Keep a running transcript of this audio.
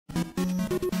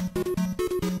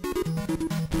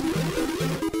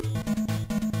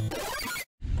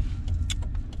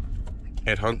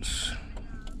Head hunts.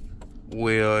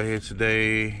 We are here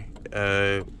today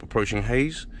approaching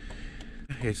Hayes.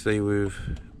 Here today with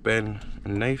Ben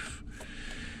and Nath,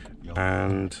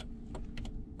 and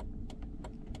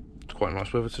it's quite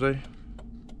nice weather today.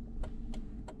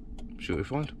 See what we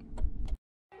find.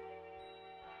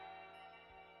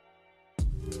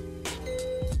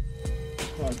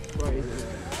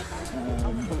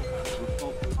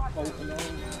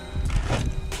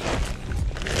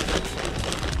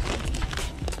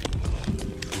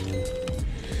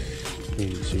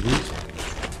 See these?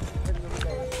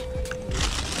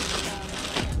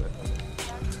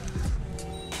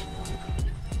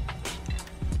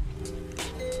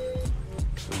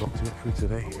 There's a lot to get through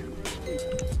today.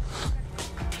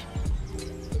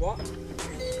 What?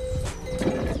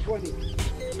 20.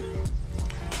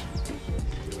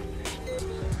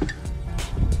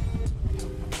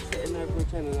 Sitting over a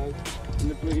tenner though, in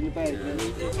the bag.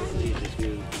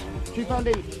 £2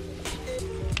 each.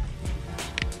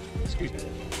 Excuse me.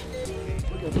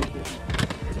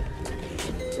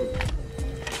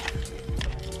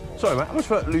 Sorry mate, how much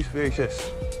for that loose VHS?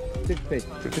 50.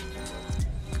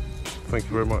 Thank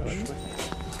you very much.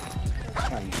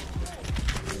 Thank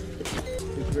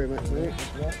you very much, mate.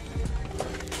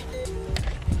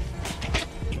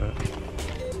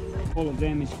 All of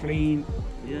them is clean.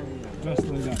 Yeah. Just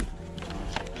like that.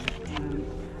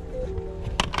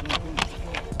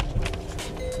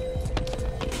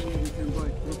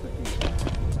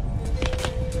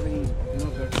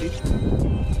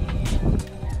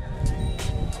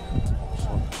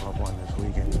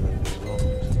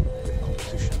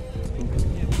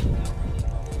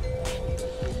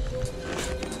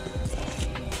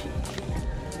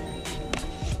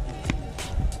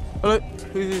 Hello,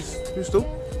 who's still?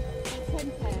 £10.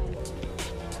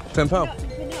 £10?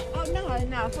 Oh no, I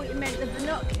thought you meant the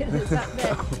binoculars up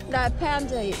there. No,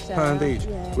 £1 each. £1 each.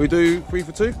 Yeah. We do 3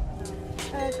 for 2?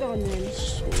 Go on then.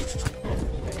 Sweet.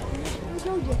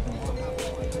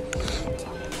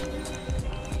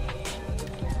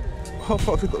 Oh, I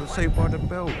thought we got to Saved by the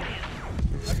Bell.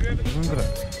 Remember that?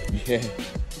 Yeah.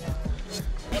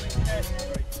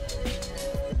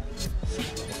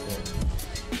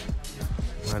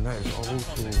 Man, that is old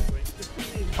school.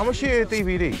 How much are your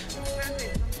DVDs?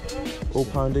 All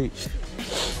 £1 each.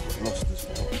 Lost this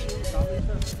one.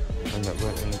 And that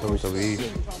went in WWE.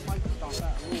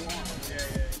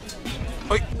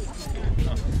 Oi!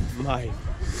 Mate.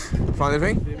 Find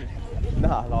anything?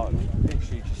 Nah, like,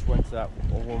 literally just went to that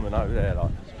woman over there,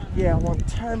 like, yeah, I want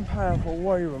 £10 for a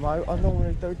Wii remote. I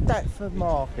normally do Deptford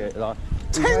Market, like.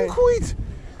 10 quid?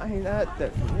 Ain't that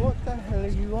Deptford? What the hell are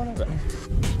you on about?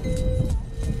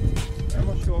 How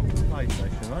much you want for the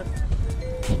PlayStation, mate?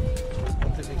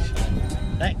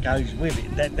 That goes with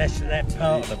it. That's that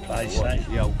part of the PlayStation.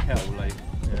 The old kettle lead.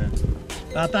 Yeah.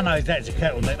 I don't know if that's a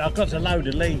kettle lead. I've got a load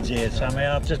of leads here somewhere.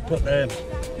 I've just put the.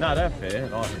 No, they're fair.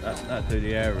 Like, that do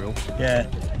the aerial. Yeah,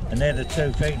 and they're the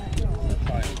 2 feet.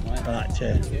 Right,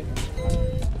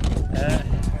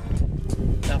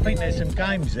 I think there's some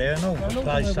games there and all for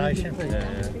PlayStation.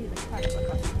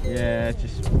 Yeah,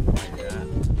 just.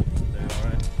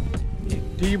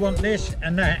 Do you want this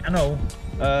and that and all?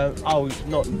 Oh,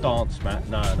 not dance mat.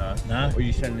 No. No. Or are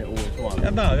you selling it all as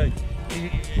one? No,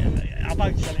 I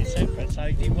won't sell it separate, so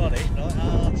if you want it,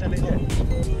 I'll sell it all.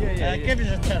 Yeah. Give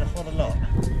us a tenner for the lot.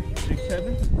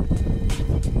 6-7?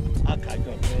 Okay,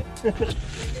 good.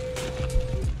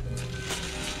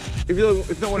 If you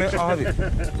don't want it, I'll have it.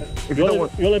 If you don't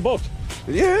want... You only box?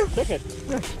 Yeah. Take it.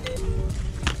 Yeah.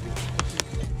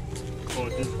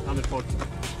 140.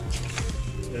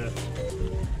 Yeah.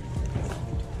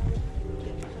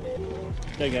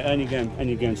 Take it, any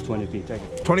game's 20p, take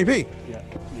it. 20p? Yeah.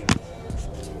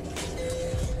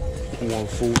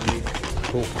 140.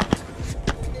 Cool.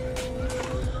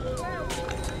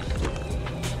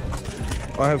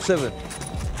 I have 7.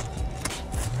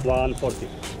 140.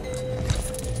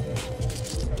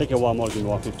 Take it one more than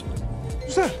 150.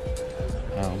 What's that?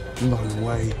 No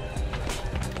way.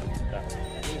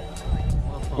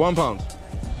 £1.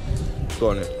 Go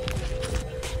on it.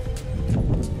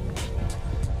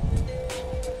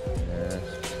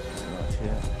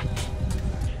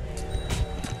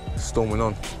 Storming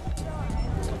on.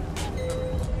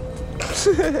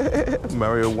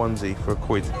 Mario onesie for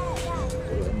 £1.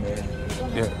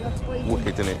 Yeah,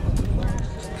 wicked, isn't it?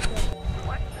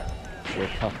 A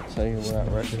cup of tea or that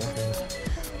regular.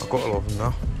 I've got a lot of them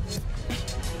now.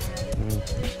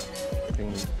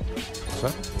 What's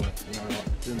that?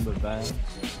 Zumba bands.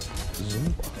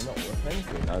 Zumba? They're not worth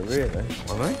anything, no, really.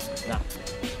 Are they? Nah.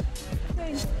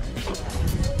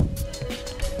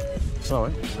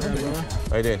 Alright.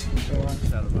 How you doing?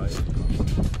 Celebrate.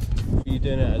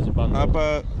 doing it as a bundle? How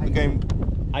about the game?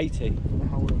 80.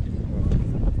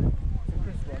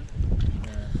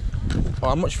 Oh,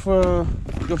 how much for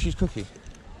Yoshi's cookie?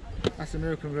 That's the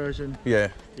American version. Yeah.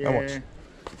 Yeah. How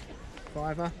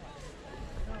much? £5.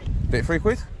 Bit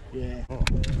 £3? Yeah. Oh.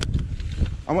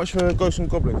 How much for Ghosts and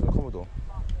Goblins and Commodore?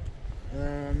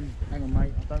 Hang on,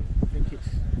 mate. I don't think it's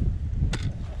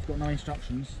got no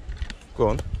instructions. Go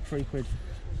on. £3.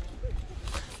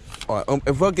 Alright,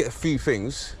 if I get a few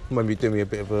things, maybe do me a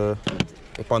bit of a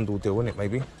bundle deal, wouldn't it,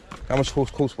 maybe? How much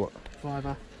cost what?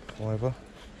 £5. £5.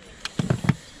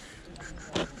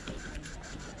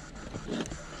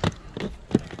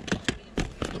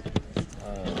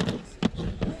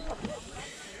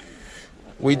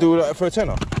 We do that for a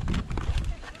tenner?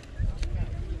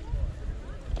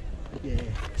 Yeah.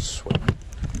 Sweet.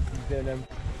 Doing them.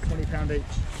 £20 each.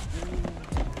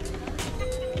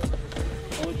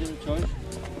 Original choice.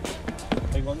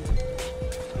 Big one.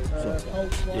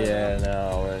 Yeah,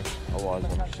 no, otherwise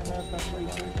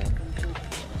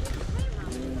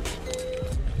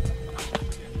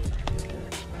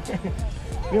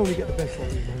We only get the best one.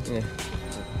 Yeah.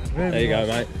 There you go,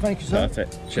 mate. Thank you, sir.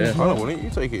 Perfect. Cheers. I don't want it, you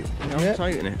take it. No, I'm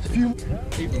taking it.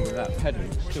 Even with that pedal,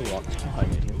 it's still like tight.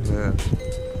 Yeah.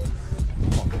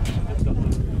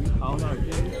 Oh no.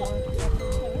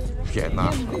 Yeah,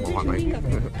 nah, I'm alright, mate.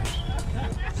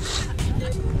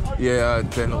 Yeah,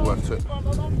 they're not worth it.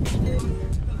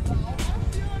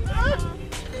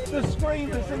 The screen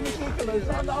is ridiculous.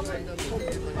 I love it.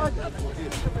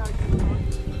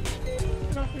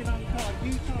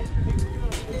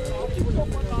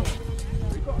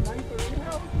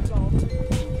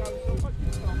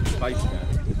 Base man.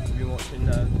 Have you watching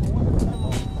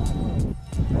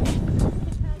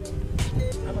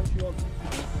How much you want?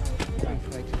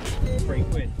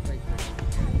 £3.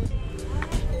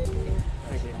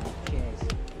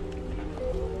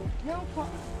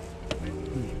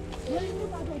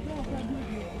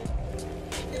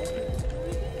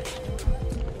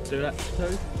 do that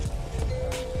too?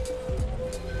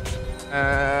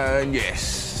 And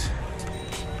yes.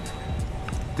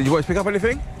 Did you boys pick up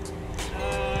anything?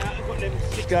 I've got them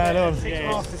What's going on? Yeah.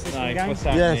 No, what's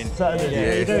happening? Yes,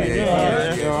 Saturday.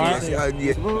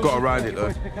 Yeah. Got around it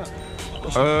though.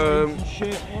 What's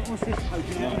this?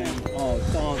 Oh,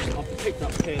 dance. I've picked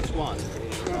up PS1.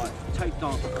 Right, take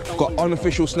dance. Got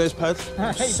unofficial SNES pad.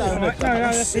 No,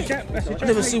 that's the Jap. I've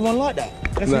never seen one like that.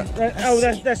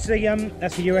 That's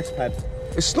the US pad.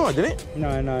 It's snide, isn't it?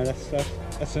 No,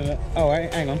 that's an. Oh,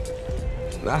 hang on,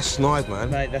 That's snide,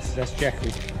 man. mate. That's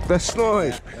Jackie. That's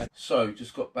snide. So,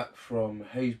 just got back from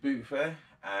Hayes Boot Fair,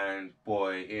 and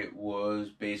boy, it was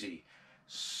busy.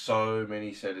 So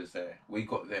many sellers there. We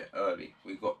got there early.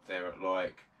 We got there at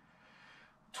like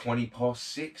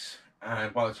 6:20,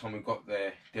 and by the time we got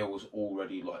there, there was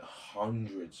already like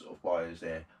hundreds of buyers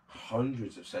there,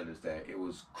 hundreds of sellers there. It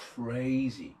was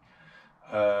crazy.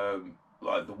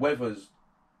 Like the weather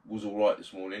was all right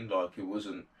this morning. Like it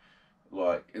wasn't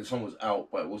like the sun was out,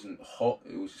 but it wasn't hot.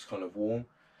 It was just kind of warm,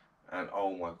 and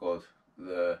oh my god,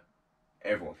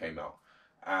 everyone came out,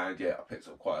 and yeah, I picked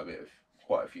up quite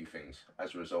a few things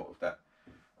as a result of that.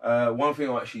 One thing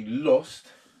I actually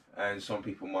lost, and some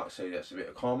people might say that's a bit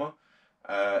of karma,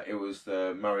 it was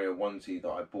the Mario onesie that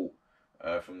I bought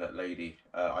from that lady.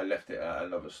 I left it at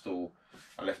another stall.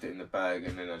 I left it in the bag,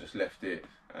 and then I just left it,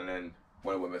 and then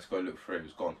when I went back to go look for it, it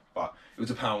was gone. But it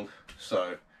was £1,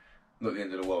 so not the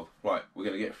end of the world. Right, we're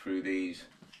going to get through these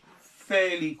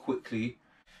fairly quickly.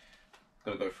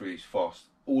 Going to go through these fast.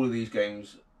 All of these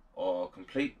games are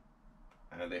complete,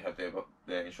 and they have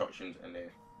their instructions and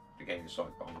the game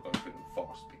inside, but I'm going to go through them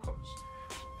fast because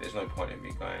there's no point in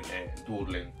me going there and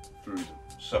dawdling through them.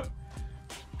 So,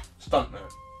 Stuntman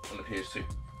on the PS2,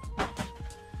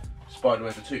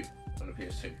 Spider-Man 2 on the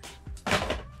PS2,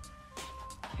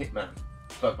 Hitman,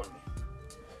 Blood Bunny,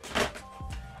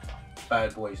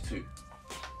 Bad Boys 2,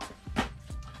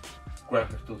 Grand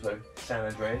Theft Auto San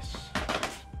Andreas,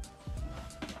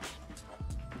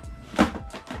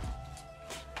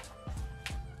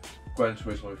 Gran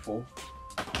Turismo 4,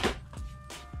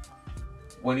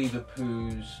 Winnie the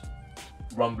Pooh's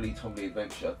Rumbly Tumbly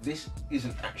Adventure. This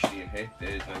isn't actually in here, there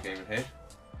is no game in here.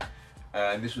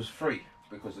 And this was free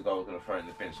because the guy was going to throw it in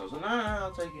the bin. So I was like, no,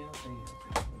 I'll take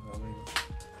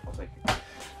it.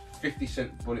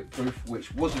 50-cent Bulletproof,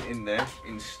 which wasn't in there.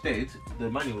 Instead, the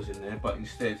manual was in there, but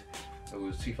instead it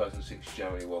was 2006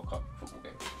 Germany World Cup football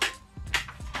game.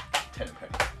 10 and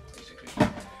penny, basically.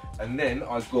 And then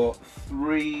I got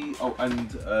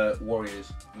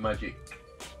Warriors, Magic,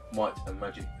 Might and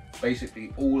Magic.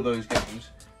 Basically, all of those games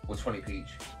were 20p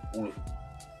each. All of them.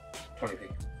 20p.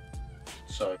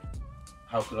 So,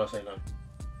 how could I say no?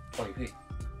 20p.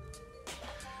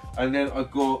 And then I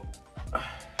got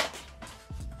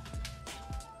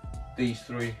these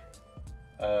 3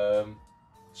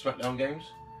 SmackDown games.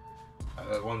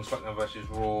 One SmackDown versus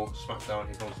Raw, SmackDown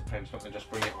Here Comes the Pain, SmackDown Just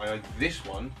Bring It. I know this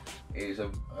one is a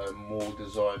more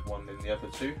desired one than the other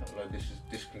 2. I know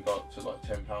this can go up to like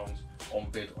 £10 on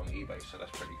bid on eBay, so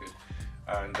that's pretty good.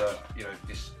 And you know,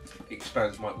 this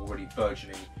expands my already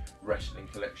burgeoning wrestling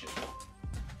collection.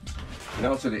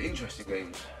 Now to the interesting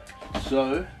games.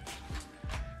 So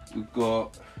we've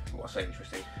got, what I say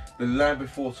interesting, The Land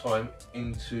Before Time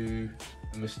into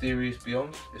the Mysterious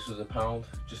Beyond. This was £1,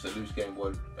 just a loose Game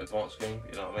Boy Advance game,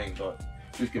 you know what I mean? Like,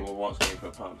 loose Game Boy Advance game for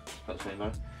 £1, that's say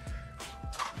no.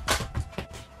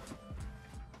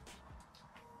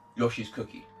 Yoshi's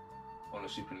Cookie on the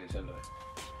Super Nintendo.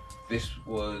 This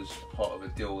was part of a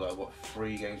deal that I got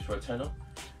 3 games for £10.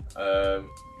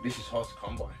 This is hard to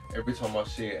come by. Every time I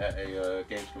see it at a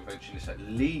games convention, it's at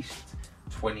least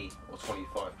 20 or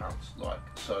 25 pounds. Like,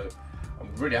 so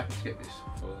I'm really happy to get this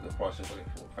for the price I got it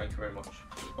for. Thank you very much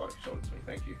for the guy who sold it to me.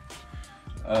 Thank you.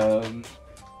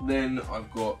 Then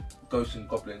I've got Ghosts and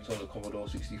Goblins on the Commodore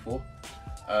 64.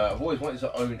 I've always wanted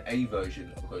to own a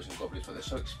version of Ghosts and Goblins, but they're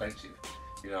so expensive.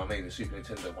 You know what I mean? The Super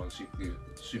Nintendo one,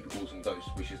 Super Ghouls and Ghosts,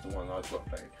 which is the one I grew up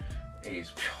playing,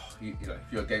 is, you know,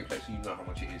 if you're a game player, so you know how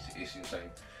much it is. It's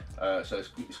insane. So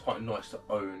it's quite nice to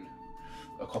own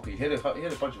a copy. He had a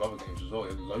bunch of other games as well. He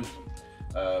had loads of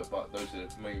them, but those are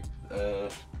the main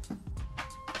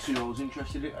 2 I was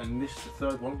interested in. And this is the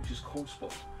 3rd one, which is Cold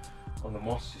Spot on the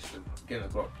Master System. Again, I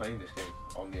grew up playing this game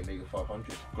on the Amiga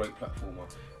 500. Great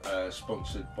platformer.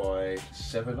 Sponsored by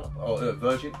 7-Up,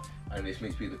 Virgin, and this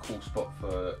meant to be the cool spot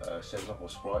for 7-Up or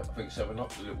Sprite. I think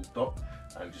 7-Up, the little dot,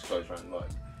 and it just goes around like,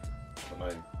 I don't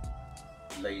know,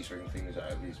 lasering things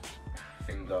out of his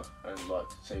finger and like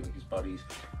saving his buddies.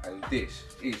 And this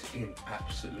is in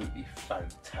absolutely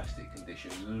fantastic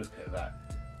condition. Look at that,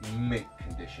 mint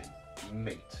condition,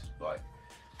 mint. Like,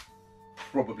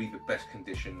 probably the best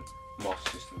condition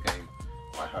Master System game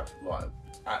I have. Like,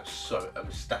 I'm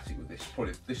ecstatic with this.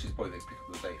 This is probably the pick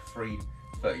of the day.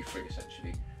 3.33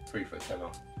 essentially, 3 for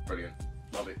 £10. Brilliant,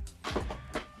 love it.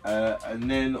 And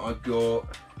then I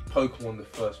got Pokemon the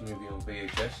first movie on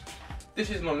VHS. This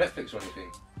isn't on Netflix or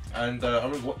anything, and I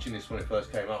remember watching this when it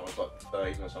first came out. I was like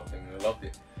 13 or something, and I loved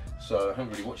it. So I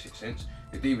haven't really watched it since.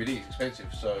 The DVD is expensive,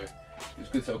 so it was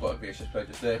good to have got a VHS player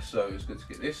just there. So it was good to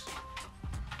get this.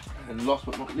 And last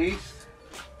but not least,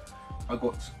 I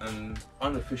got an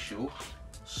unofficial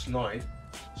Snide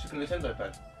Super Nintendo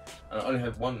pad. And I only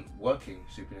had one working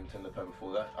Super Nintendo pad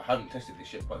before that. I haven't tested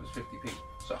this yet, but it was 50p.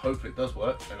 So hopefully it does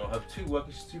work, and I'll have 2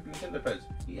 working Super Nintendo pads.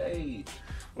 Yay!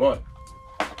 Right.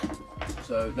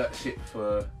 So that's it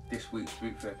for this week's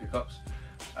boot fair pickups.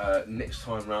 Next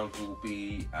time round we'll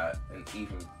be at an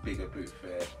even bigger boot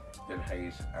fair than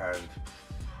Hayes, and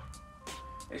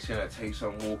it's going to take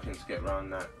some walking to get around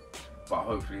that, but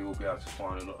hopefully we'll be able to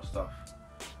find a lot of stuff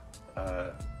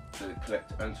to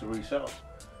collect and to resell.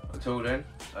 Until then,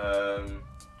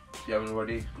 if you haven't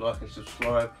already, like and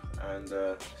subscribe, and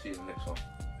see you in the next one.